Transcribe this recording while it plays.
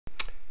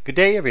Good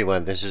day,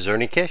 everyone. This is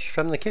Ernie Kish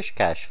from the Kish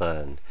Cash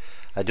Fund.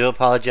 I do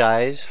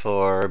apologize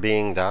for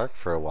being dark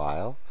for a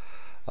while.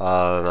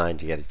 I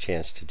do get a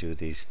chance to do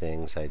these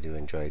things. I do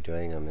enjoy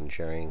doing them and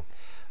sharing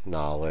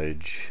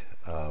knowledge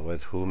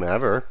with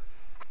whomever.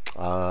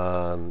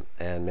 And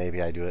maybe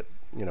I do it,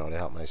 to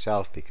help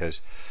myself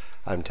because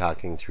I'm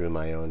talking through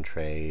my own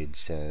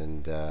trades,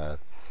 and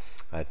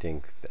I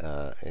think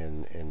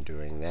in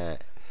doing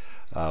that,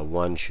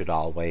 one should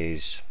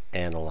always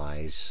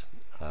analyze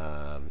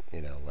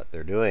what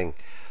they're doing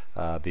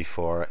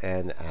before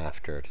and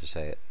after to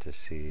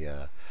see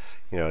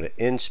to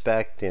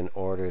inspect in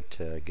order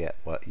to get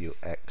what you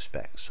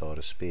expect, so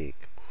to speak.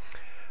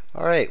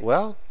 All right,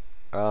 well,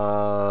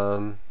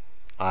 I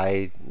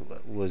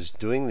was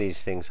doing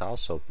these things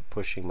also,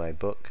 pushing my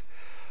book,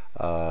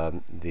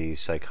 The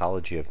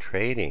Psychology of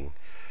Trading,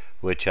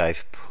 which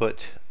I've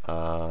put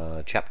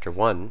chapter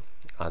 1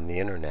 on the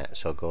internet.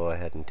 So go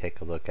ahead and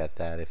take a look at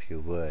that if you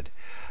would,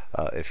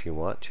 if you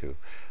want to.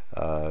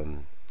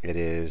 It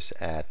is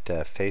at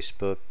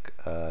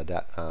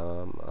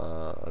facebook.com,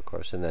 of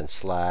course, and then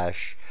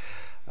slash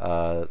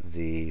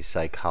the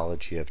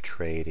psychology of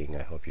trading.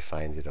 I hope you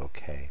find it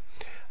okay.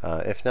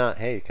 If not,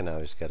 hey, you can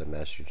always get a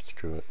message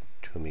through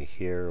to me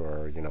here,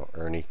 or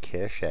Ernie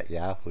Kish at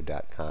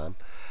yahoo.com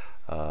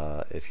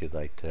if you'd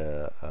like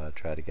to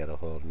try to get a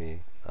hold of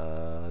me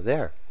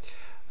there.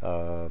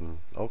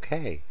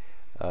 Okay,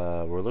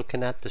 we're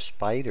looking at the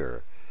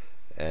spider,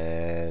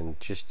 and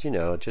just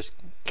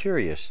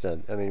curious. I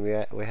mean, we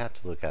have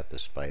to look at the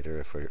spider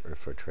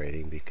if we're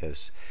trading,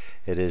 because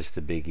it is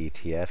the big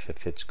ETF.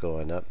 If it's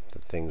going up, the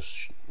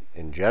things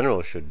in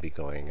general should be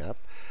going up,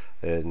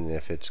 and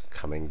if it's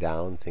coming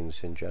down,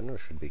 things in general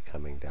should be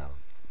coming down.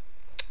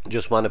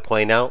 Just want to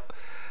point out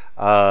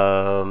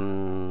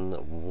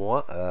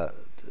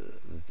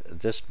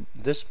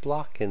this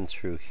block in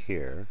through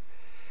here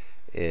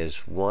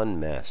is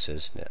one mess,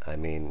 isn't it? I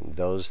mean,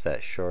 those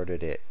that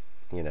shorted it,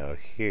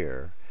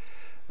 here,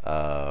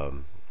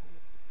 um,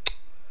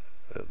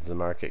 the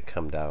market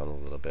come down a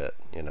little bit,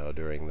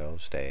 during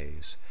those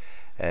days,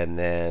 and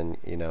then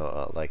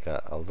like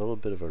a little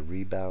bit of a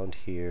rebound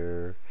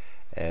here,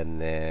 and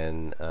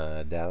then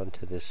down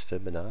to this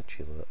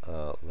Fibonacci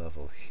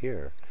level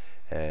here.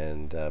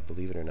 And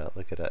believe it or not,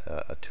 look at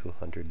a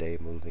 200-day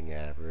moving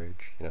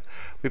average.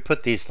 We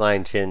put these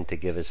lines in to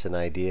give us an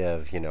idea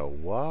of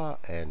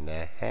what in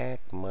the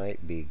heck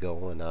might be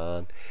going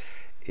on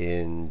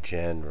in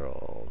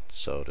general,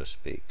 so to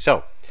speak.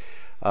 So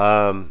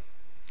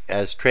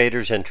as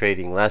traders and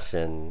trading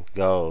lesson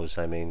goes,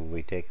 I mean,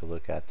 we take a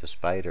look at the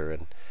spider,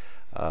 and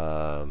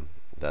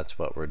that's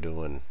what we're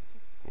doing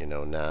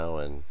now,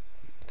 and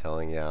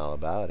telling you all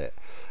about it.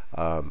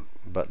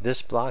 But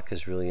this block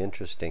is really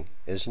interesting,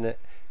 isn't it?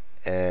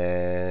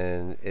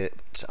 And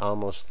it's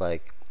almost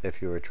like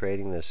if you were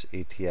trading this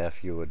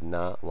ETF, you would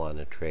not want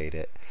to trade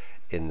it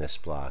in this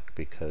block,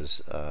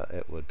 because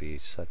it would be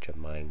such a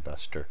mind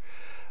buster.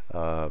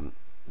 I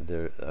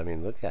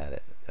mean, look at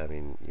it. I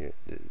mean,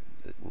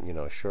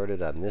 short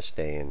it on this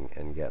day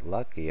and get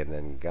lucky, and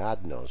then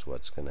God knows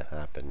what's going to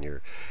happen.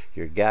 You're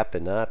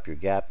gapping up, you're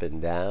gapping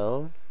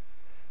down,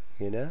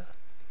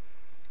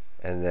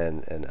 and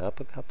then up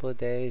a couple of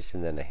days,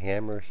 and then a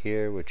hammer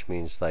here, which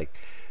means, like,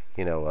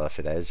 if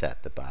it is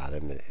at the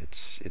bottom,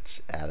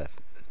 it's at a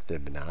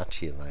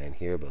Fibonacci line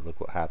here, but look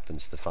what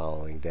happens the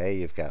following day.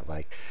 You've got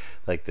like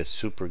this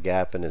super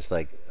gap, and it's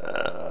like,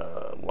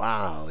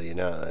 wow,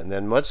 and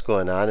then what's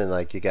going on, and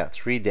like you got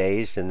 3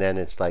 days, and then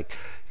it's like,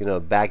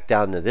 back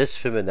down to this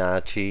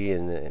Fibonacci,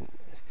 and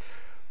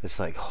it's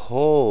like,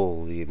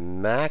 holy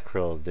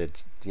mackerel,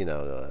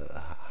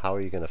 how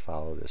are you going to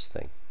follow this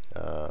thing?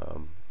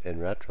 In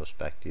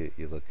retrospect,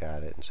 you look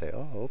at it and say,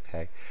 oh,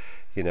 okay,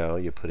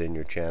 you put in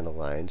your channel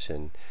lines,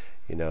 and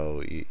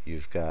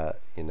you've got,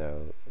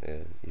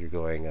 you're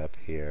going up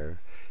here,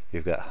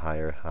 you've got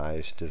higher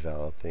highs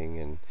developing,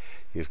 and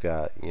you've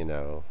got,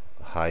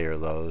 higher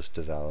lows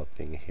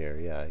developing here.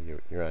 Yeah,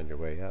 you're on your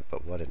way up,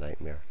 but what a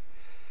nightmare.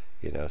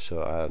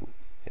 So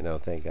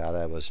thank God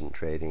I wasn't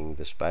trading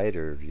the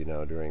spider,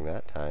 during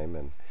that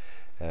time,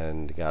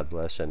 and God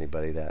bless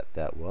anybody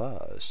that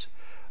was.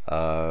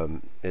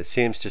 It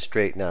seems to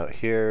straighten out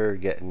here,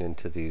 getting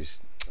into these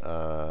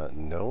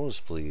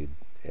nosebleed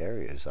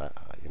areas,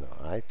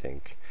 I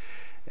think.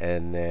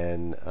 And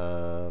then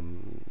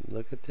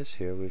look at this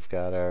here. We've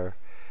got our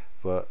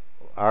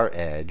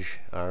edge,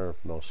 our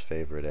most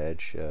favorite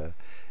edge,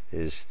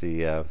 is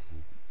the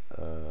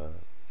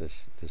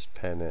this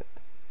pennant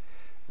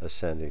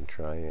ascending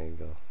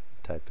triangle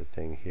type of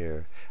thing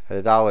here. And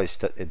it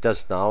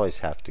doesn't always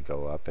have to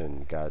go up,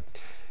 and God,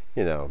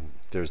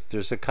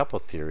 there's a couple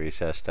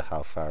theories as to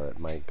how far it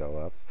might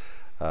go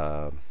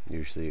up.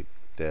 Usually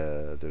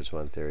there's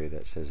one theory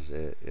that says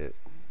it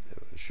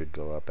should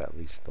go up at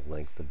least the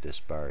length of this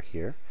bar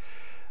here.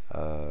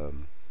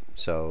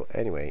 So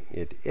anyway,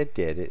 it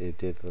did a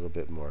little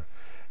bit more.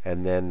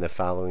 And then the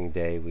following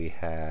day we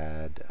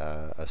had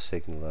a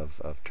signal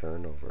of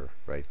turnover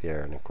right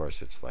there, and of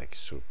course it's like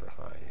super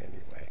high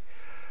anyway.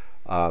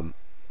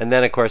 And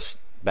then of course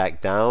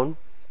back down,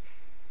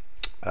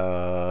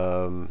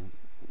 Um,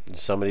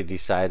 Somebody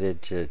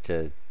decided to,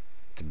 to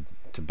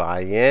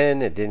buy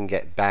in. It didn't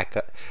get back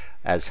up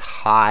as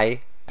high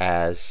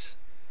as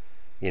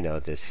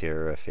this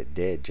here. If it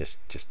did, just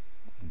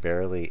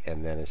barely,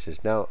 and then it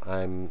says no,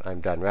 I'm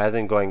done. Rather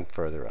than going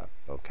further up,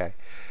 okay,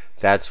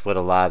 that's what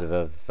a lot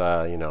of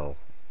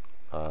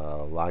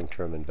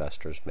long-term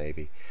investors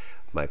maybe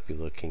might be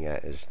looking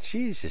at is,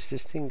 geez, is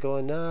this thing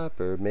going up,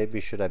 or maybe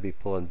should I be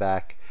pulling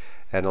back?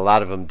 And a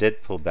lot of them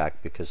did pull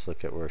back because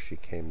look at where she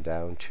came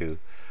down to.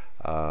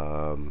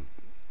 Um,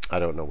 I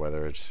don't know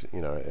whether it's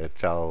it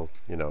fell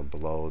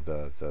below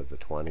the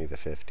 20, the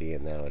 50,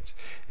 and now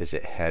is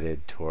it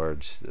headed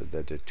towards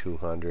the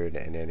 200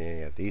 and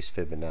any of these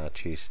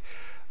Fibonacci's,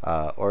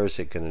 or is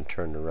it going to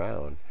turn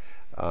around?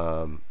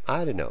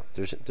 I don't know.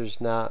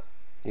 There's not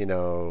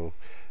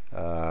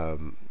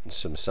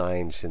some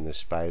signs in the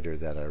spider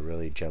that are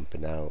really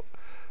jumping out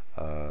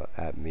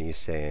at me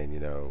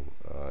saying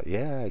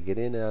yeah, get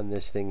in on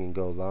this thing and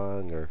go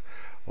long,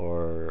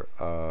 or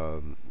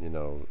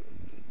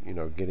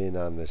get in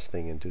on this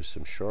thing and do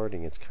some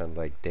shorting. It's kind of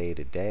like day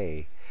to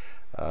day.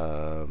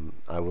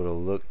 I would have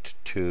looked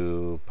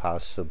to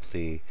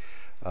possibly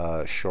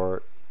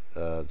short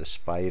the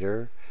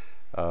spider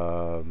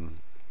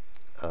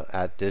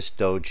at this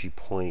doji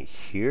point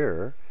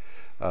here.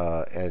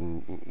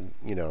 And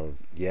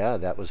yeah,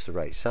 that was the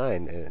right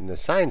sign, and the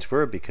signs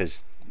were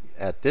because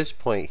at this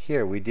point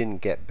here we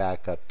didn't get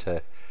back up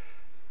to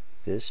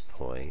this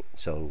point,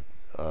 so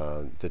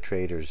the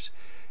traders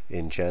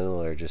in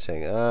general are just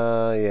saying,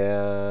 oh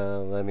yeah,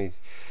 let me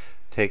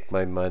take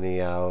my money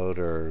out,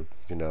 or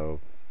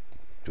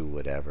do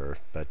whatever.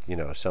 But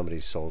somebody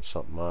sold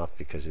something off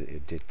because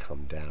it did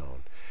come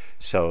down.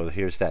 So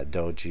here's that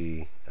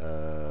doji,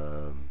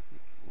 on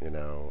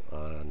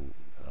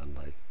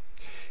like,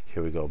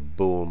 here we go,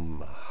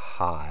 boom,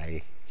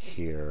 high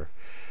here,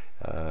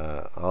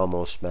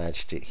 almost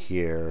matched it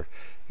here,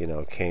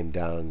 came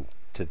down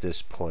to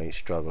this point,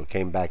 struggle,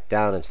 came back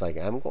down. It's like,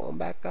 I'm going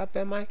back up,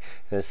 am I?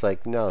 And it's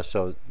like, no.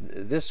 So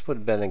this would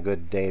have been a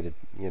good day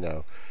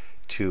or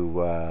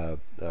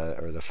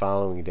the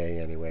following day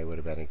anyway, would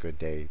have been a good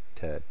day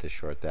to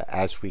short that,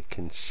 as we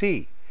can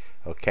see.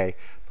 Okay,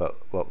 but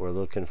what we're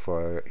looking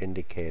for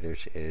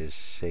indicators is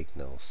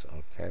signals.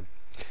 Okay.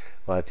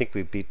 Well, I think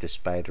we beat the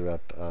spider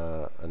up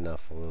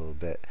enough a little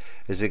bit.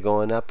 Is it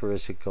going up or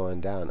is it going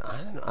down?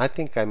 I don't know. I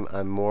think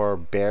I'm more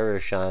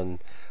bearish on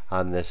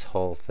this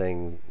whole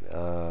thing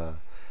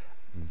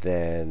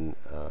than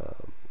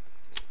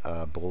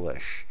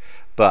bullish.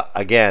 But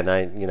again,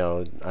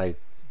 I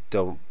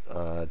don't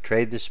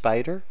trade the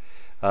spider.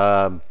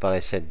 But I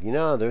said,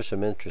 there's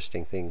some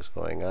interesting things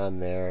going on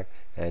there,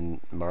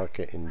 and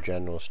market in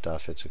general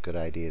stuff. It's a good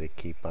idea to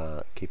keep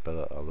a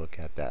look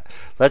at that.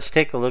 Let's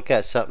take a look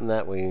at something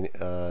that we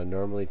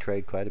normally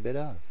trade quite a bit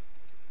of.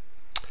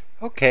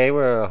 Okay,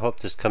 I hope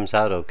this comes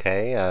out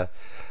okay.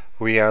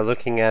 We are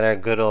looking at our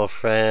good old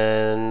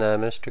friend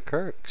Mr.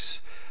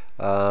 Kirk's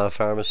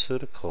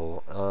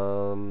pharmaceutical.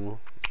 All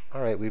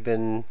right, we've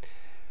been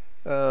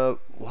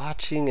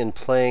watching and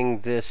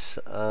playing this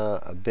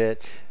a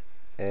bit.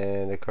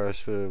 And of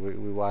course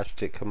we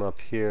watched it come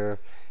up here,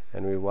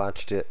 and we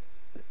watched it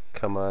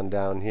come on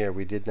down here.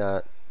 We did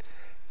not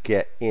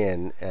get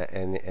in at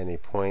any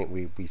point.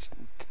 We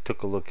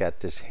took a look at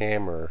this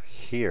hammer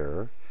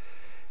here,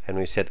 and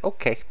we said,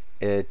 okay,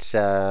 it's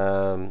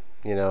finding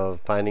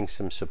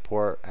some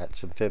support at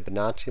some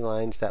Fibonacci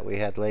lines that we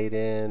had laid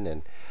in,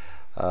 and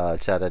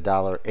it's at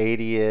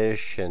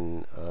 $1.80-ish,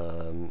 and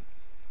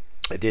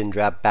it didn't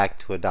drop back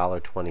to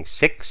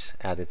 $1.26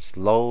 at its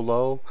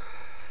low.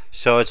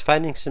 So it's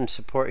finding some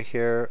support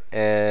here,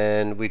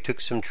 and we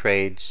took some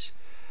trades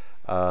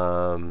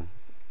in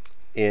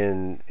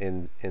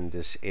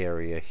this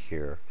area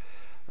here,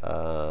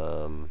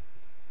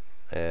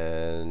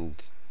 and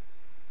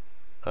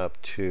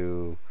up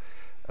to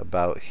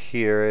about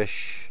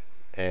here-ish,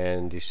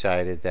 and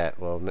decided that,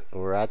 well,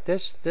 we're at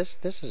this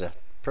is a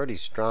pretty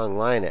strong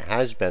line. It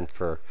has been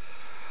for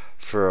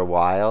a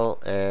while,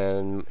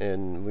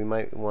 and we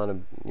might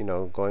want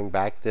to going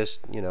back this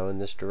in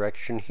this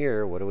direction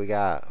here. What do we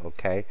got?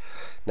 Okay,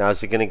 now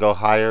is it going to go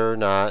higher or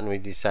not? And we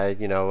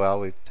decided, well,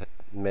 we've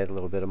made a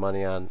little bit of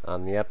money on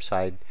the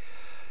upside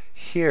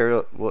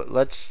here. Well,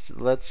 let's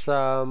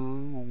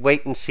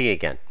wait and see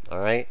again. All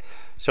right,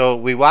 so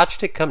we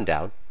watched it come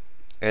down,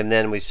 and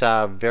then we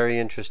saw a very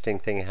interesting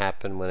thing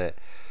happen when it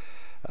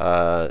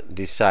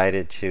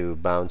decided to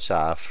bounce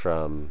off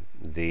from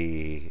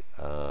the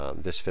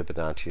this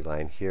Fibonacci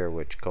line here,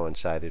 which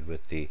coincided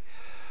with the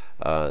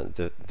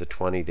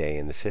 20-day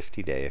and the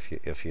 50-day,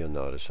 if you'll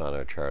notice on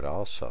our chart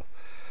also.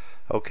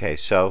 Okay,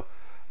 so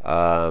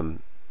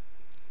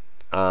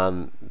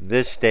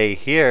this day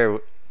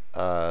here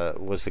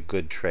was a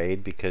good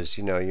trade because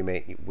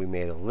we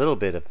made a little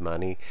bit of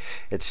money.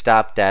 It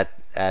stopped at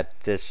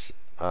this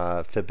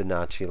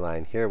Fibonacci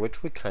line here,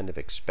 which we kind of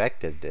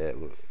expected.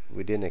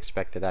 We didn't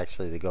expect it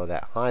actually to go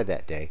that high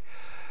that day,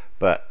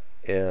 but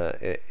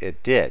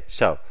it did.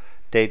 So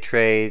day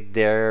trade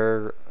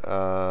there,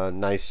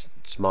 nice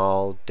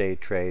small day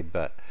trade,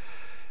 but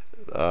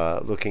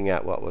looking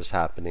at what was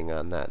happening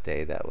on that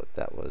day,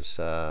 that was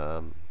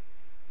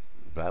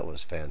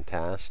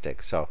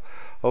fantastic. So,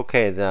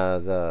 okay,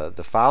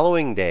 the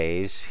following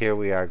days, here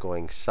we are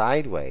going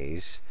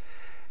sideways,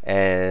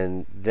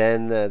 and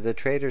then the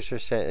traders are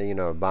saying,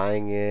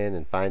 buying in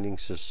and finding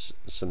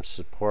some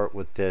support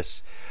with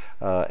this.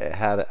 It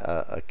had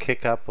a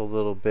kick up a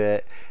little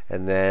bit,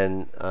 and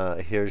then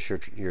here's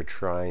your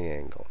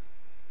triangle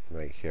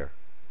right here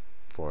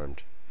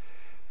formed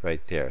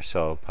right there.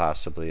 So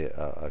possibly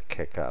a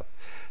kick up.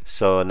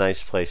 So a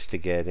nice place to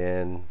get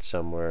in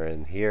somewhere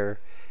in here.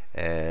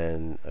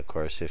 And of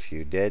course, if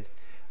you did,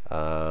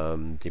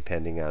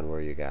 depending on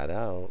where you got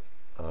out,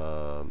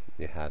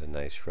 you had a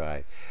nice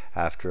ride.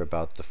 After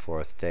about the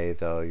fourth day,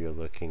 though, you're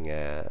looking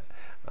at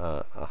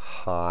a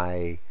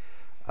high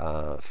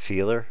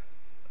feeler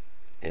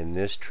in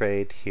this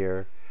trade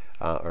here,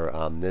 or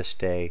on this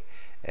day,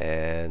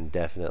 and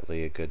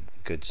definitely a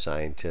good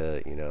sign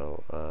to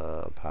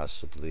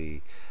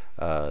possibly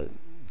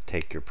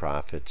take your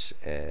profits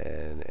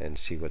and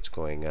see what's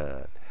going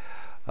on.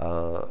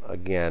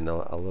 Again,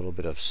 a little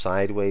bit of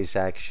sideways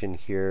action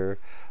here,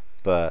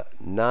 but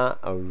not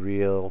a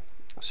real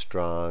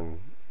strong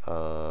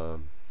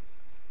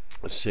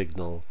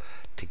signal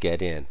to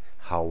get in.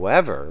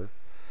 However,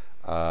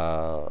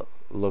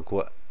 look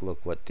what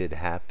did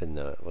happen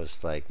though. It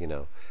was like,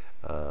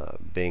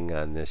 being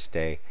on this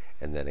day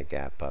and then a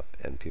gap up,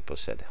 and people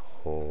said,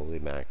 holy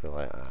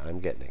mackerel,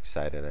 I'm getting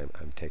excited.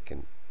 I'm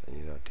taking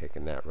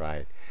that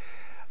ride.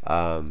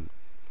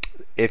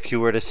 If you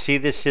were to see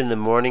this in the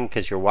morning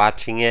because you're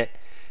watching it,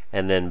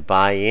 and then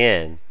buy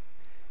in,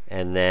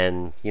 and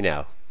then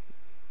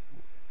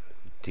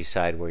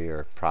decide where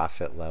your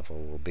profit level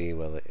will be.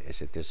 Well,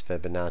 is it this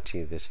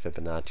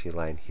Fibonacci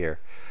line here,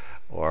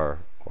 or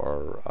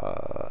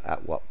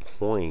at what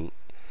point?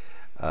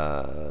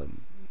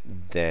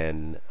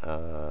 Then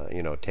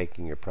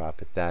taking your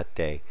profit that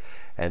day,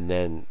 and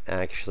then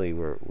actually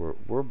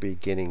we're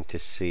beginning to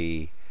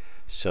see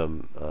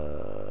some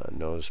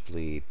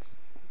nosebleed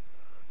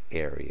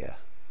area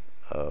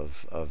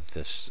of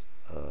this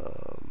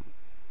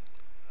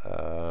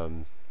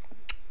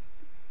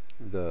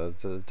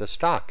the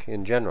stock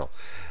in general,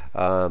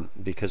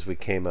 because we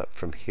came up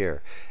from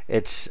here.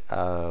 It's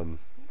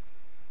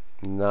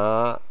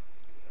not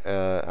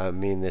I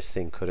mean, this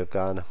thing could have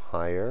gone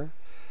higher.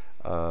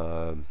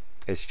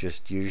 It's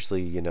just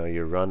usually,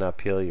 you run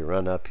uphill, you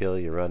run uphill,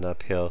 you run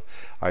uphill.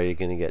 Are you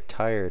going to get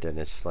tired? And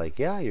it's like,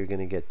 yeah, you're going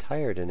to get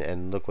tired.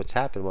 And look what's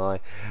happened. Well,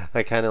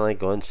 I kind of like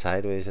going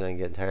sideways, and I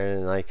get tired.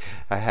 And I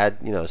had,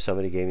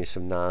 somebody gave me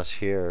some NOS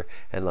here.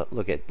 And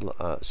look at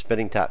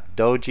spinning top,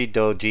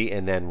 doji,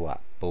 and then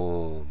what?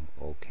 Boom.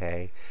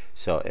 Okay.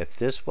 So if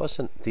this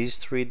wasn't, these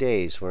 3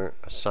 days weren't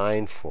a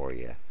sign for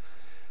you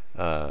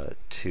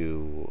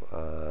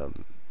to,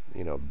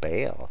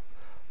 bail,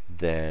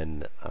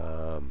 then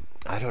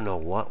I don't know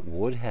what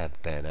would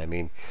have been. I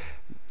mean,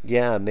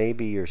 yeah,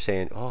 maybe you're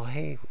saying, oh,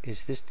 hey,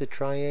 is this the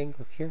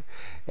triangle here?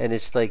 And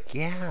it's like,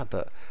 yeah,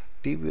 but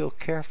be real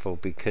careful,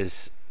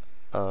 because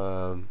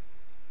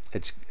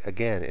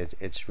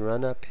it's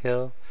run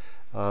uphill.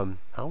 I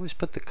always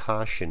put the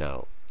caution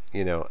out,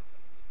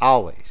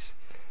 always.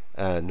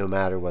 No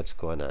matter what's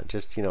going on,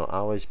 just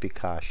always be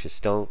cautious.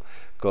 Don't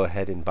go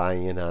ahead and buy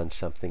in on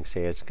something,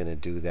 say it's going to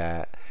do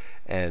that,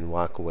 and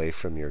walk away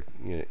from your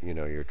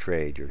your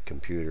trade, your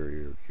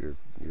computer, your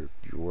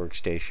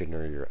workstation,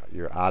 or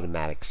your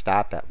automatic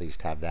stop. At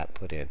least have that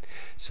put in,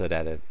 so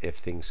that if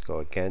things go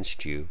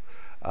against you,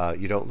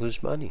 you don't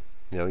lose money.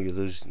 You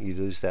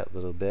lose that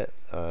little bit.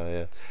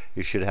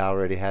 You should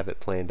already have it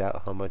planned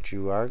out how much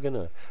you are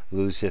gonna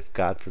lose if,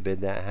 God forbid,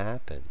 that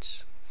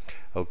happens.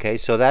 Okay,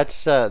 so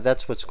that's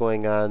what's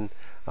going on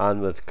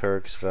with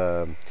Kirk's.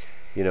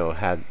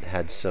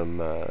 Had some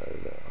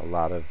a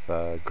lot of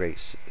great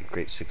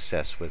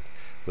success with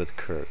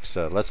Kirk.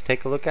 So let's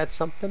take a look at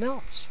something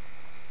else.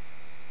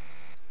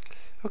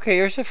 Okay,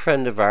 here's a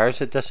friend of ours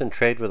that doesn't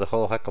trade with a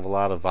whole heck of a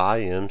lot of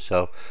volume.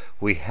 So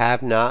we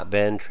have not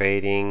been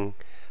trading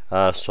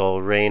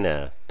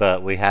Solrena,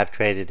 but we have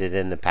traded it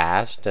in the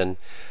past, and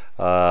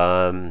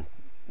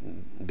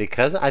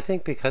because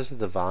of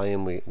the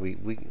volume, we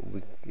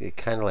it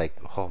kind of like,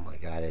 oh my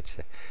God,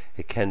 it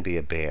can be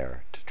a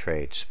bear to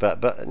trade.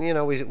 But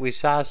we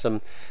saw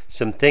some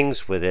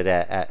things with it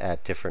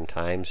at different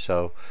times.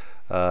 So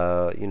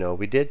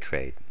we did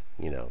trade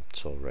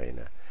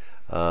Solrena.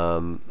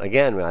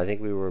 Again, I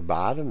think we were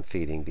bottom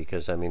feeding,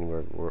 because I mean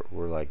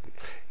we're like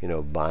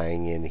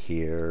buying in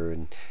here,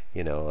 and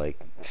like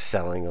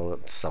selling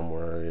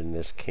somewhere in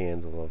this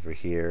candle over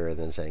here, and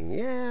then saying,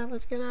 yeah,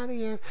 let's get out of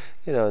here,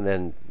 and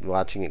then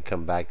watching it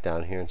come back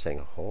down here and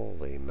saying,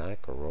 holy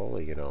mackerel,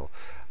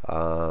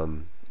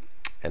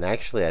 and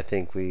actually I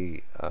think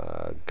we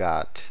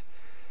got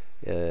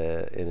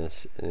in a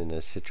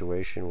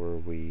situation where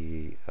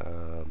we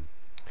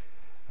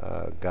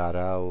got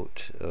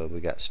out. We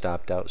got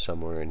stopped out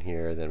somewhere in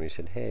here. Then we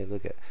said, hey,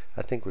 look at,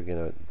 I think we're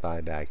gonna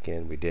buy back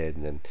in. We did,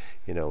 and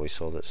then we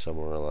sold it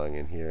somewhere along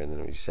in here. And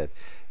then we said,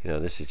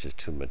 this is just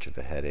too much of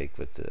a headache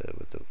with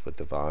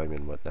the volume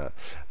and whatnot.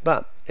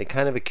 But it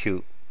kind of a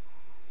cute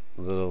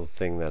little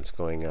thing that's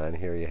going on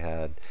here. You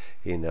had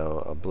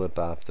a blip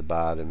off the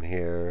bottom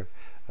here,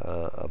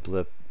 a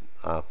blip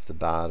off the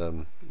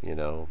bottom,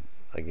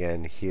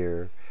 again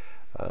here.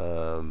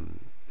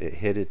 It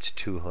hit its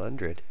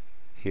 200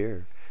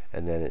 here,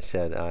 and then it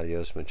said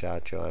adios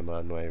muchacho, I'm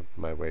on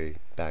my way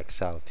back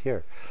south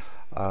here.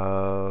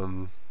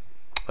 I'm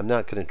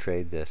not going to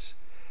trade this,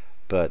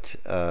 but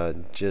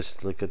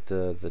just look at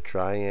the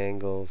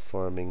triangle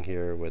forming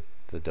here with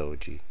the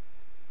doji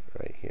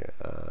right here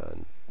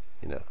on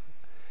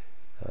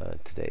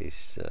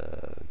today's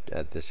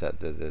at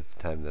the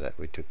time that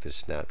we took this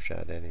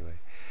snapshot anyway.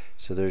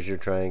 So there's your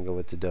triangle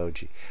with the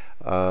doji.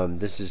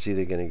 This is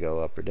either going to go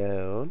up or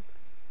down.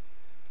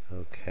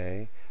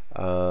 Okay.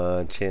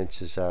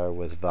 Chances are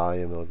with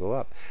volume it'll go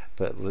up,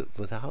 but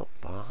without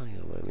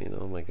volume, I mean,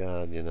 oh my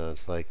God,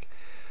 it's like,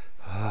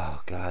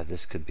 oh God,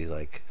 this could be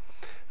like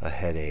a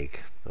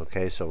headache.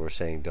 Okay, so we're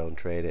saying don't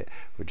trade it.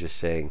 We're just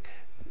saying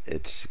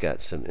it's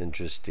got some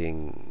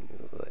interesting,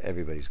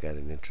 everybody's got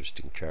an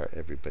interesting chart,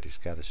 everybody's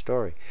got a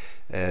story,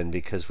 and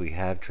because we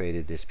have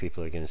traded this,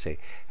 people are going to say,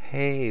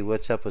 hey,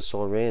 what's up with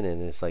Solrin?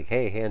 And it's like,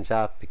 hey, hands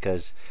off,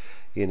 because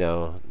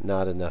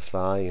not enough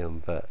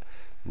volume. But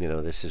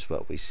this is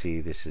what we see,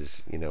 this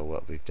is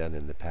what we've done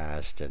in the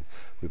past, and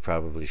we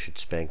probably should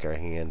spank our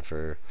hand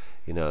for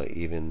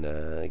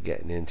even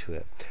getting into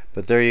it.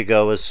 But there you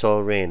go with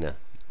Solrena,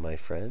 my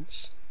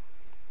friends.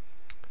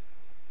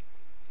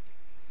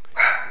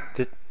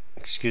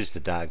 Excuse the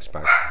dogs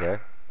barking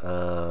there.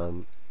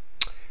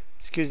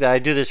 Excuse that. I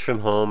do this from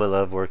home. I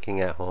love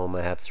working at home.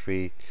 I have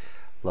 3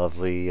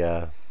 lovely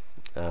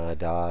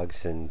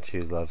dogs and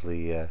 2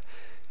 lovely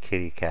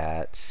kitty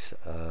cats.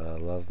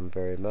 Love them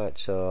very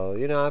much. So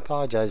I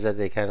apologize that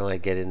they kind of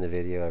like get in the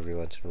video every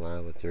once in a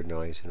while with their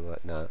noise and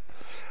whatnot.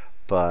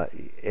 But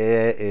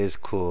it is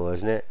cool,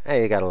 isn't it?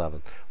 Hey, you gotta love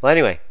them. Well,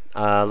 anyway,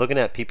 looking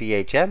at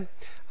PPHM.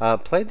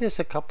 Played this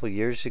a couple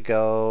years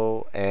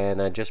ago,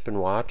 and I've just been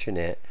watching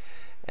it.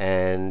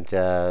 And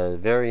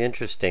very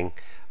interesting.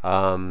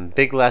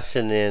 Big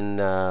lesson in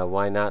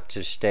why not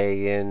to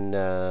stay in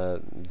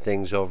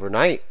things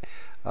overnight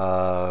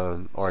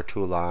or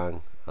too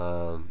long,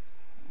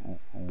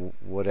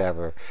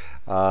 whatever.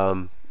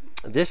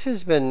 This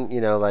has been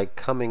like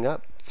coming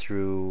up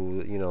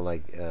through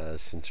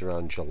since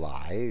around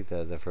July,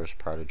 the first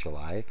part of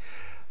July.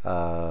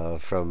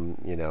 From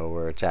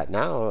where it's at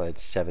now,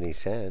 it's 70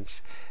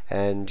 cents,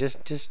 and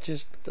just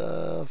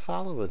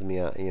follow with me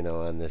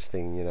on this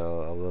thing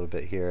a little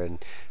bit here,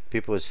 and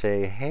people would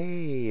say,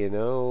 hey,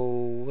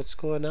 what's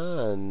going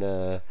on?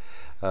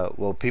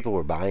 Well, people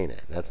were buying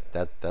it.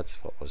 That's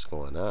what was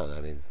going on.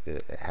 I mean,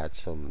 it had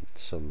some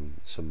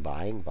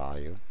buying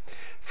volume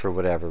for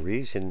whatever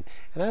reason,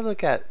 and I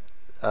look at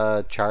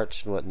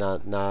charts and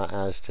whatnot, not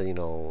as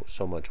to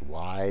so much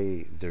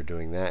why they're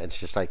doing that. It's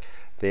just like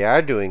they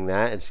are doing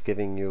that. It's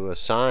giving you a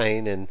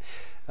sign, and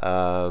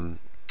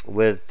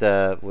with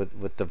the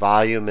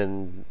volume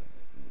and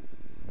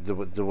the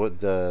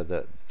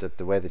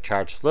way the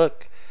charts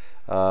look,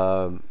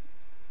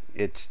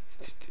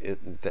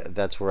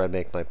 that's where I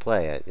make my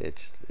play.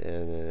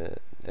 And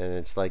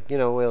it's like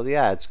well,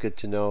 yeah, it's good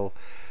to know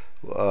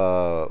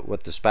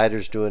what the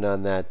spider's doing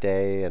on that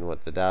day, and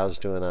what the Dow's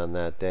doing on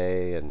that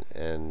day, and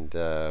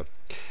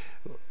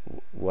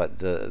what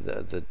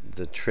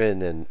the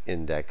Trin and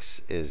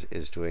index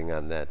is doing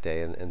on that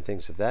day, and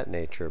things of that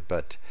nature.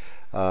 But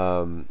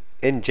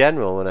in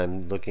general, when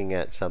I'm looking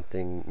at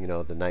something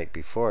the night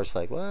before, it's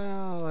like,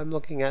 well, I'm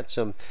looking at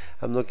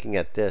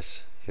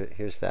this.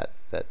 Here's that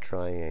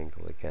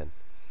triangle again.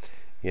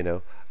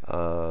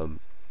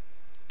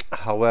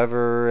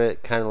 However,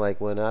 it kind of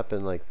like went up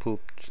and like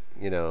pooped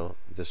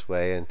this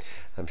way, and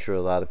I'm sure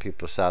a lot of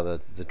people saw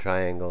the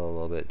triangle a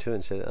little bit too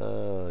and said,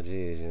 oh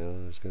geez,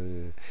 it's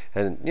good.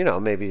 And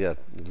maybe it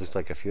looks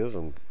like a few of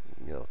them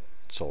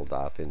sold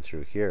off in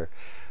through here,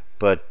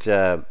 but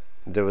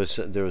there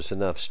was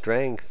enough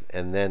strength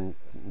and then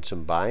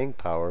some buying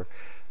power.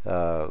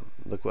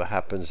 Look what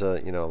happens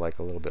like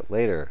a little bit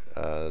later.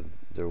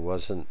 There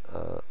wasn't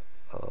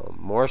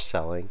more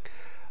selling,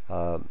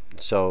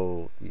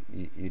 so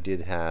you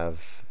did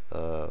have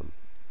a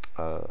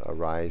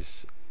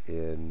rise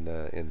in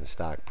the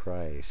stock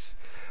price.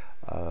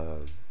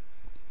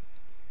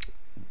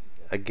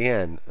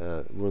 Again,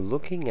 we're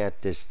looking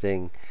at this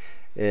thing.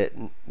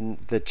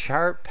 The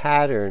chart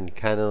pattern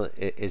kind of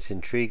is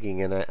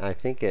intriguing, and I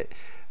think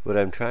what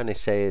I'm trying to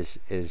say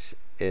is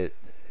it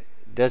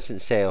doesn't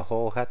say a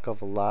whole heck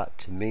of a lot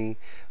to me,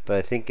 but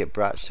I think it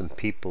brought some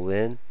people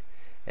in,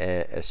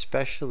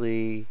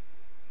 especially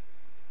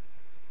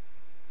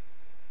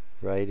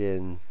right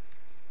in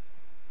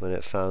when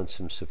it found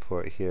some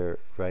support here,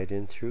 right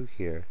in through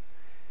here,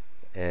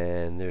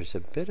 and there's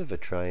a bit of a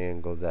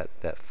triangle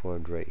that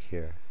formed right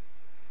here,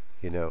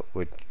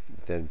 which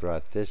then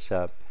brought this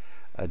up.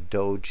 a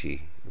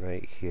doji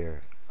right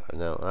here.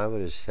 Now I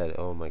would have said,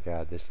 oh my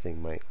god, this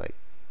thing might like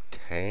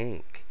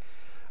tank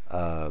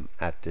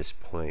at this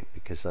point,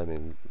 because I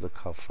mean, look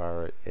how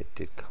far it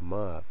did come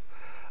up.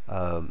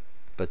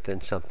 But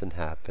then something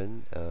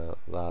happened. A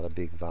lot of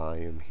big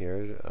volume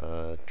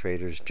here.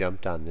 Traders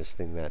jumped on this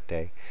thing that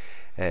day,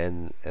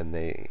 and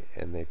they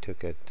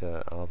took it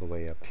all the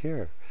way up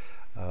here.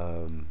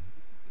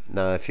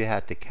 Now, if you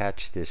had to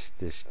catch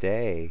this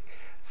day,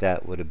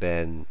 that would have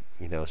been,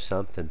 you know,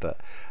 something. But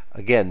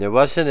again, there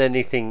wasn't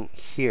anything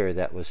here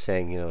that was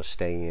saying, you know,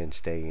 stay in,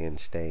 stay in,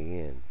 stay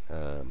in.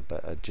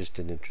 But just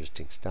an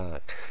interesting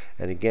stock.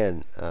 And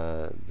again,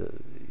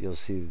 you'll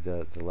see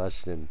the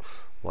lesson in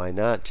why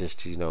not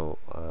just, you know,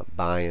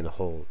 buy and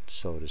hold,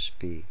 so to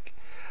speak.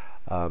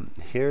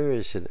 Here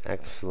is an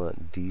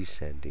excellent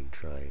descending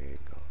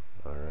triangle.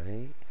 All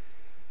right.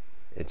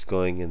 It's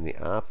going in the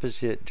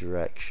opposite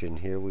direction.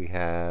 Here we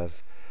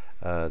have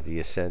the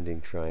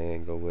ascending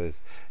triangle with,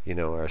 you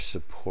know, our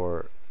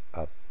support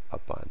up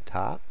on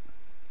top,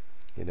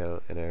 you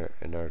know,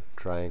 and our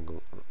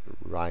triangle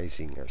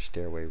rising, our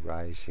stairway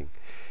rising.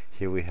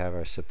 Here we have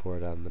our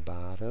support on the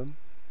bottom,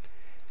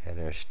 and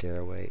our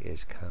stairway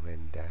is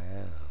coming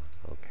down.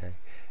 Okay.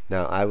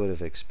 Now I would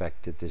have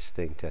expected this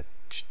thing to,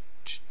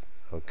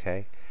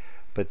 okay,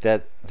 but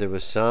that there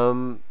was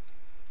something,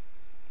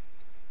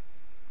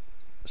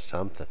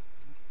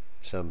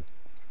 some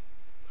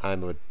I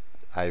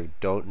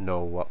don't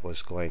know what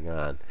was going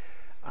on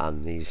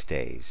these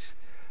days,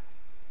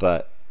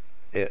 but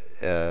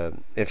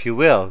if you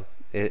will,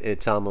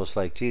 it's almost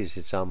like, geez,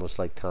 it's almost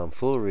like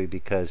tomfoolery,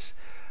 because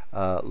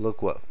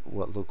look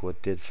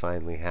what did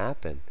finally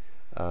happen.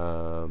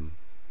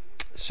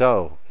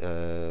 So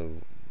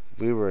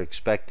we were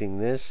expecting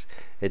this.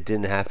 It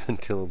didn't happen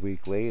until a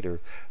week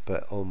later.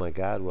 But oh my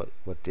God,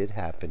 what did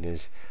happen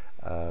is,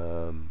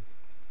 oh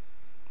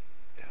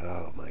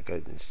my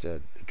goodness,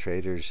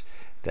 traders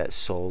that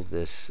sold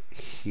this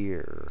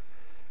here,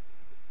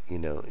 you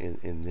know,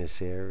 in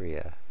this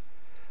area,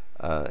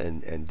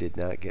 and did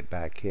not get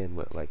back in,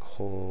 went like,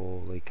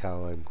 holy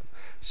cow, I'm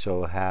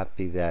so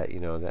happy that, you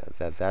know,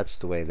 that's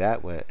the way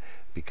that went,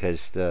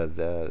 because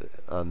the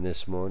on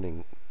this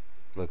morning,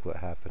 look what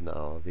happened to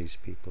all of these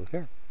people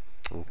here.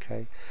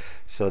 Okay,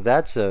 so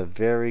that's a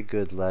very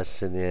good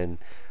lesson in,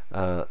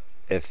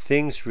 if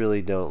things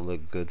really don't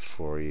look good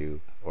for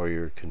you, or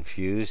you're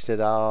confused at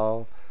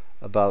all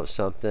about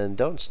something,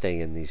 don't stay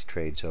in these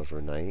trades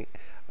overnight.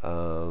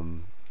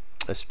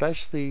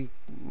 Especially,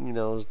 you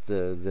know,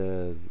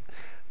 the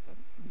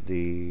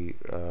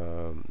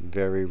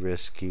very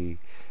risky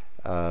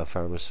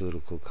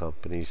pharmaceutical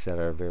companies that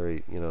are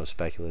very, you know,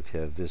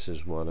 speculative. This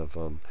is one of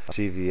them.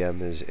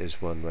 CVM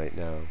is one right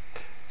now.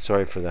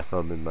 Sorry for the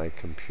hum in my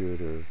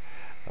computer.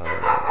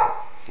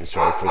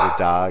 Sorry for the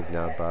dog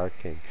now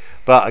barking.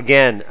 But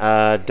again,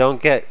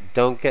 don't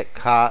get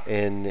caught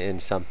in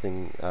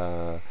something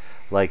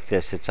like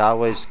this. It's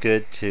always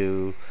good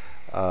to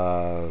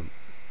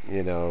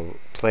you know,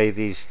 play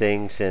these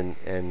things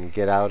and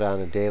get out on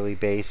a daily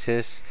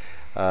basis.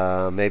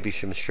 Maybe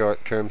some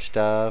short-term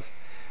stuff.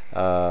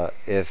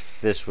 If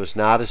this was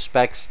not a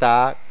spec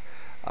stock,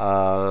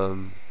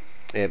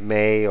 it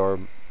may or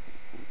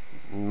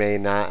may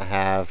not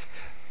have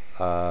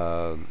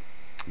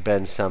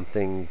been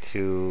something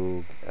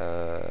to,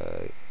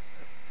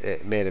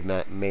 it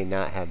may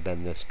not have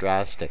been this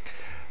drastic.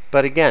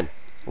 But again,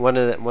 one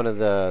of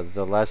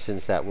the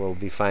lessons that we'll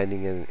be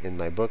finding in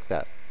my book,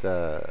 that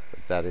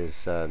that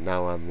is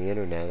now on the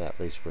internet, at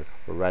least we're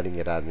writing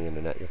it on the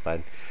internet. You'll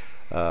find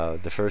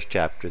the first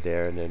chapter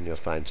there, and then you'll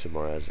find some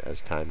more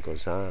as time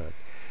goes on,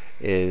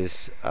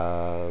 is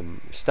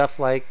stuff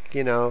like,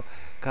 you know,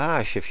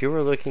 gosh, if you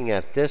were looking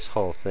at this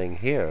whole thing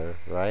here,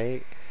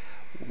 right,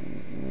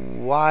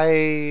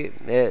 why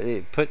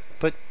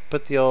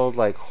put the old,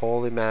 like,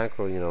 holy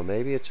mackerel, you know,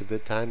 maybe it's a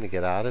good time to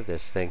get out of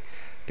this thing,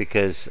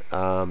 because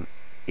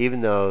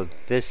even though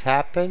this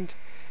happened,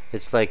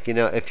 it's like, you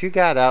know, if you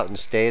got out and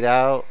stayed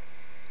out,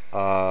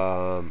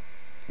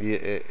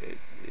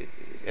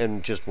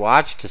 and just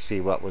watched to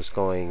see what was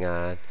going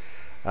on,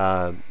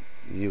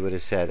 you would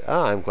have said,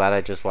 oh, I'm glad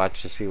I just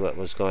watched to see what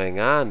was going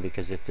on,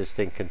 because if this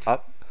thing can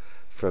up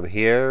from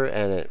here,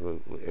 and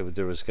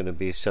there was going to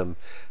be some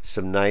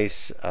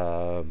nice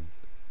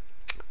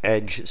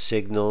edge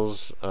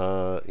signals,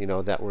 you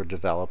know, that were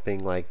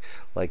developing,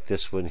 like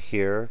this one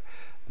here,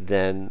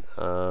 then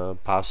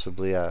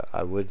possibly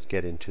I would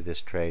get into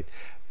this trade.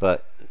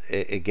 But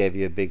it gave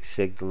you a big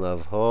signal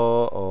of,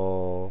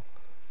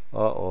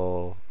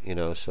 you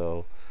know,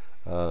 so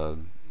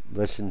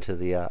listen to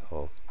the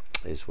uh-oh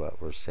is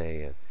what we're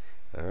saying.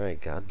 All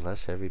right, God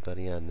bless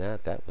everybody on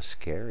that. That was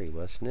scary,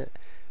 wasn't it?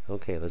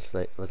 Okay, let's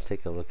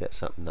take a look at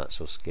something not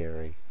so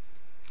scary.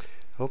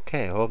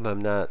 Okay, I hope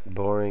I'm not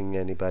boring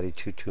anybody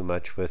too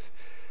much with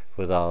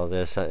all of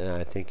this.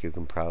 I think you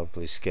can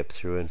probably skip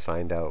through and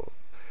find out,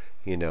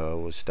 you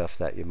know, stuff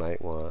that you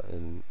might want,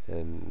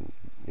 and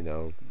you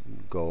know,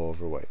 go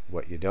over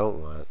what you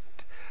don't want.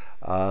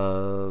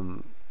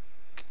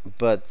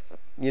 But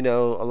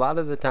a lot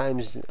of the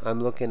times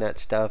I'm looking at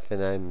stuff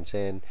and I'm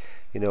saying,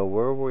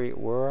 where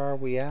are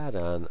we at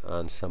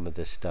on some of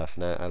this stuff?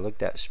 And I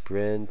looked at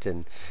Sprint,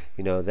 and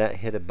that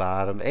hit a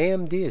bottom.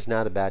 AMD is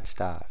not a bad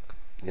stock.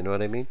 You know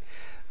what I mean?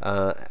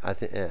 I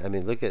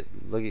mean, look at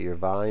your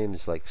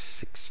volumes, like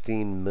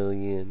 16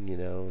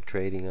 million,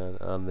 trading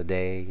on the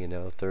day,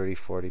 30,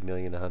 40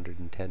 million,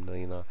 110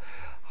 million,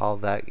 all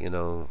that,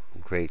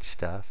 great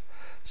stuff.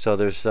 So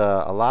there's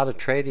a lot of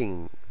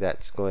trading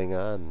that's going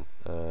on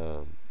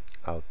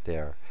out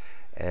there.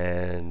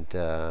 And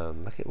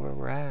look at where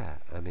we're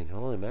at. I mean,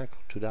 holy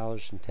mackerel,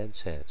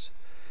 $2.10.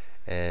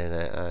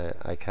 And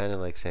I kind of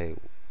like say,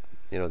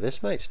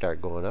 this might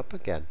start going up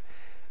again.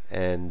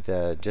 And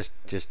just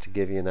to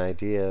give you an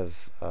idea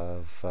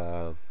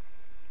of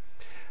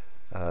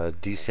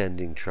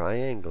descending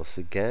triangles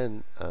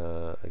again,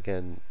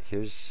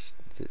 here's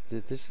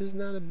this is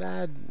not a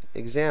bad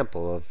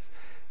example of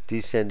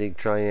descending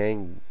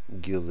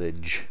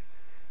triangulage.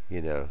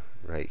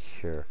 Right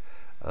here.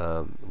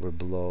 We're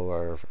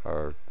below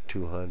our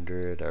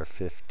 200, our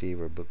 50.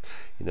 We're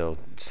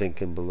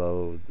sinking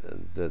below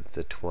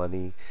the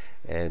 20,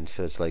 and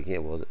so it's like, yeah,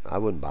 well, I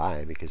wouldn't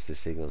buy because the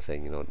signal is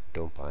saying,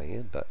 don't buy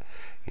in. But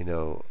you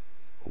know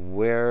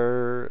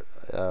where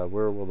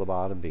will the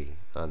bottom be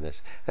on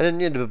this? And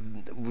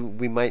then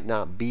we might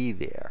not be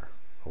there.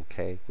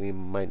 Okay, we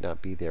might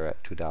not be there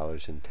at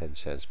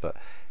 $2.10, but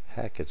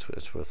heck, it's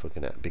worth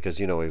looking at, because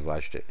we've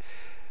watched it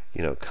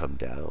come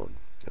down.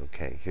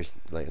 Okay, here's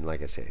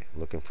like I say,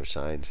 looking for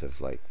signs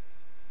of like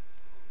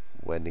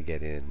when to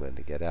get in, when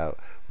to get out.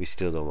 We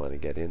still don't want to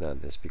get in on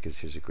this because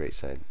here's a great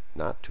sign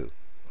not to.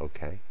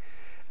 Okay,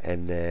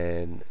 and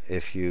then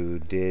if you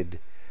did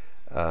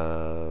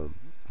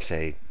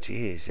say,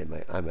 geez,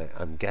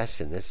 I'm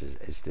guessing this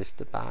is this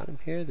the bottom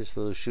here, this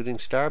little shooting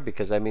star,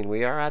 because I mean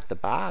we are at the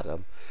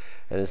bottom,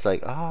 and it's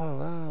like, oh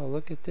wow,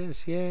 look at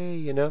this,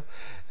 yay,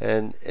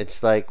 and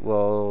it's like,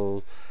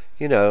 well,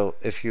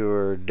 if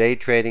you're day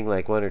trading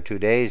like 1 or 2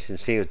 days and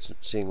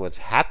seeing what's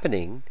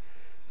happening,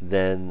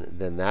 then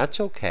that's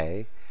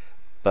okay.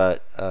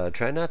 But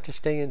try not to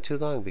stay in too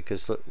long,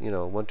 because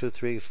 1, 2,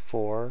 3,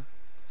 4,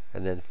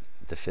 and then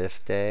the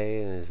 5th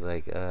day, and it's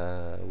like,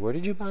 where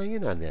did you buy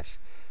in on this?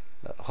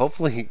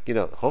 Hopefully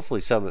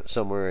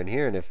somewhere in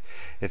here. And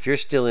if you're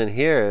still in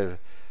here,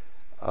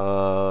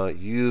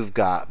 you've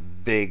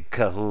got big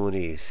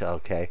kahoonies.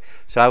 Okay,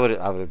 so I would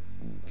have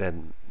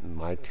been,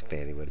 my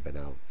fanny would have been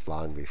out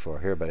long before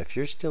here. But if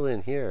you're still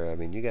in here, I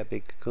mean, you got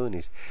big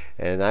kahoonies,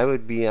 and I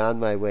would be on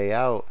my way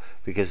out,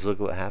 because look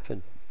what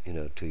happened,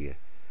 to you.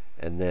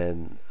 And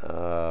then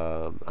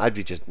I'd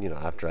be just,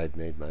 after I'd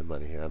made my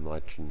money here, I'm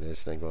watching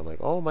this and I'm going like,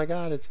 oh my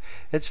God,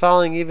 it's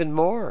falling even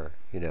more,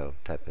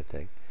 type of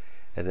thing.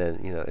 And then,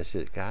 is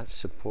it got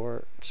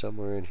support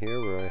somewhere in here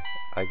where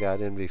I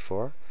got in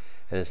before?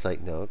 And it's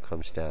like, no, it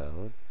comes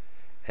down.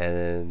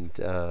 And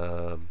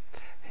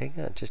hang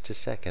on just a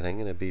second. I'm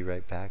going to be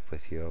right back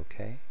with you,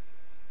 okay?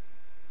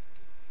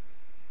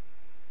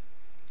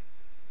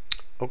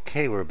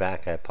 Okay, we're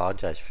back. I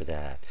apologize for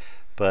that.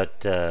 But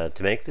to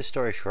make the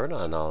story short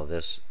on all of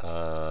this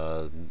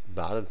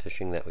bottom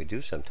fishing that we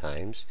do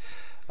sometimes,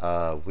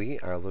 we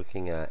are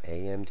looking at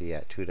AMD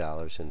at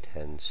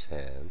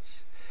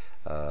 $2.10.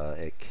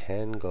 It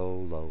can go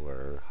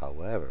lower,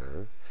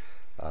 however,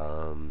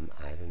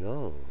 I don't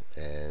know.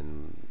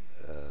 And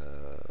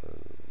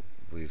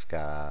we've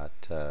got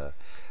a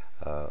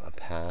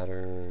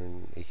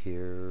pattern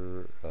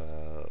here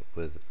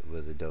with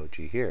a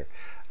doji here.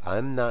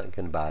 I'm not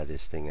going to buy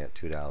this thing at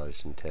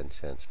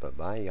 $2.10, but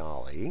by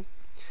Yali,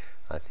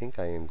 I think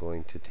I am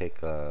going to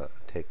take a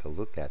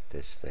look at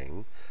this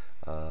thing,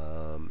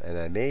 and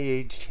I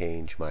may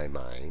change my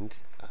mind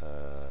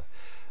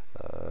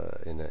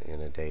in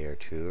a day or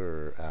two,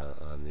 or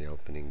on the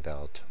opening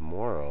bell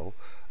tomorrow,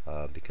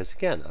 because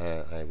again,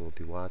 I will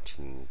be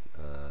watching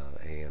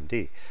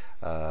AMD.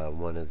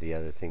 One of the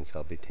other things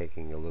I'll be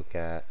taking a look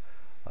at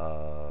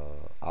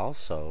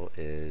also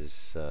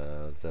is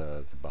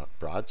the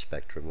broad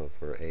spectrum of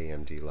where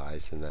AMD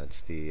lies, and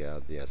that's the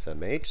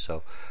SMH.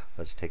 So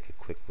let's take a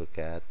quick look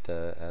at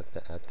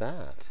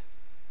that.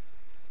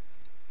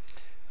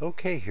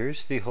 Okay,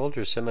 here's the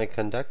Holder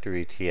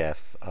Semiconductor ETF,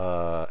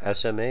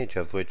 SMH,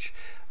 of which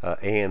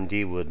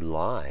AMD would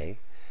lie,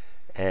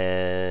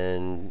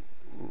 and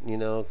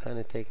kind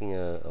of taking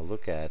a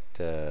look at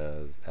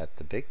the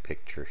big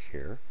picture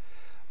here.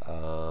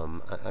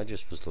 I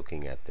just was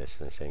looking at this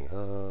and saying,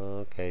 oh,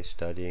 okay,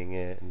 studying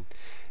it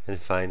and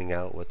finding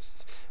out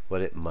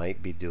what it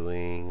might be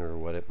doing or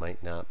what it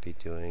might not be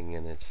doing,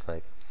 and it's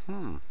like,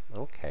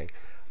 okay.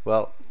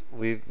 Well,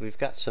 we've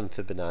got some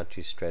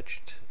Fibonacci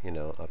stretched,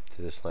 up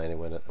to this line. It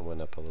went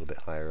up a little bit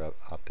higher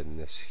up in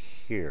this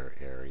here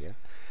area.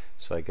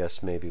 So I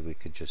guess maybe we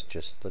could just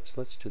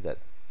let's do that.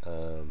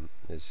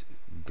 Is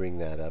bring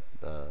that up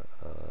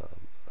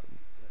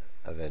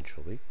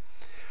eventually.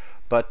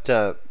 But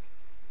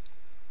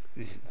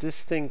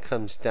this thing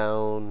comes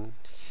down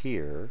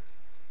here.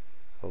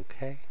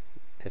 Okay,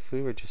 if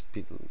we were just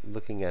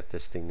looking at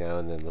this thing now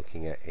and then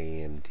looking at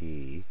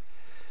AMD.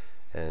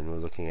 and we're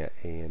looking at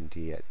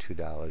AMD at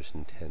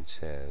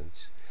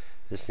 $2.10.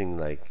 This thing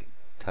like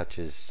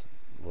touches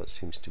what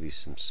seems to be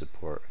some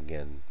support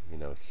again,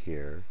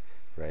 here,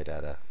 right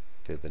at a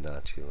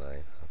Fibonacci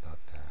line. How about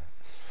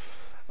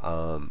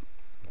that?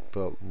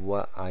 But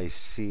what I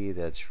see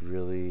that's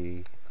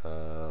really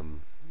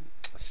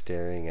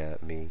staring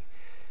at me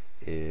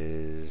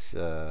is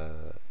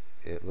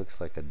it looks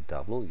like a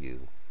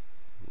W,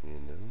 you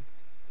know?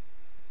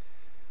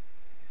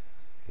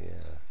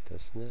 Yeah,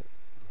 doesn't it?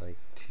 Like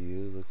to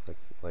you, look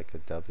like a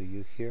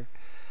W here?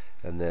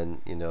 And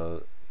then,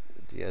 the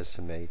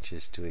SMH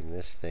is doing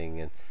this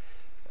thing, and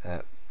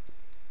at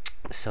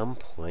some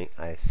point,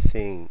 I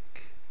think,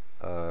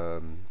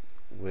 in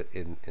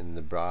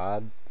the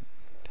broad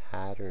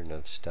pattern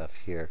of stuff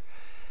here,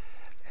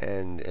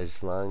 and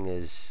as long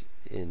as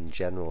in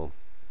general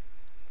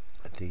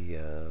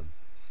the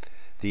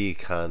the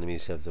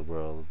economies of the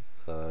world,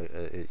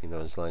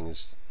 as long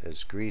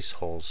as Greece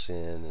holds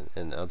in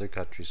and other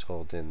countries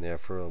hold in there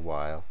for a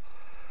while,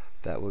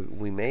 that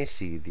we may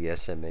see the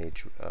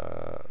SMH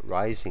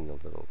rising a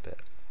little bit.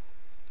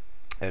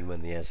 And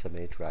when the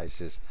SMH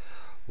rises,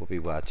 we'll be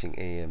watching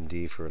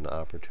AMD for an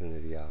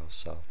opportunity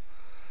also.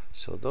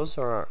 So those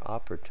are our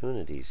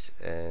opportunities,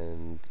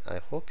 and I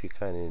hope you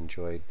kind of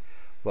enjoyed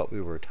what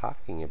we were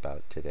talking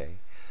about today.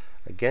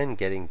 Again,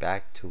 getting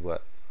back to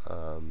what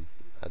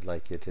I'd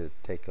like you to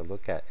take a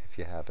look at if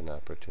you have an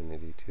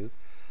opportunity to,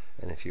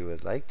 and if you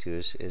would like to,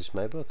 is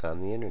my book on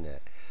the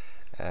internet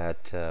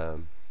at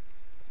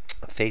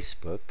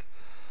Facebook,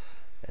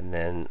 and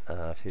then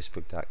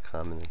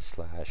facebook.com and then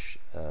slash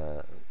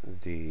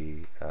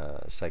the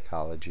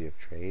psychology of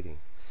trading.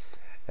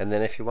 And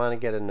then if you want to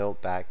get a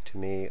note back to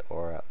me,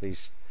 or at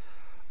least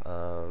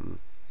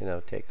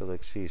take a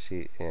look,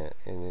 see and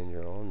in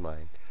your own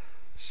mind,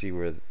 see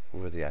where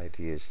the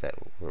ideas that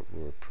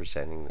we're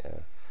presenting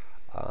there,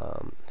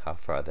 how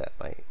far that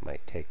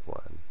might take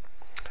one.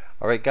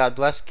 All right, God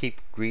bless.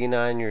 Keep green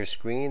on your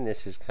screen.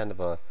 This is kind of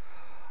a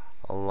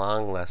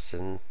long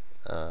lesson,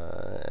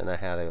 and I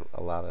had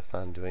a lot of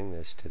fun doing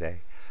this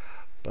today.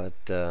 But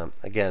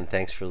again,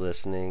 thanks for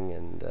listening,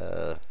 and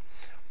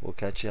we'll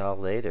catch y'all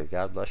later.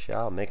 God bless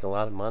y'all. Make a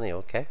lot of money,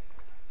 okay?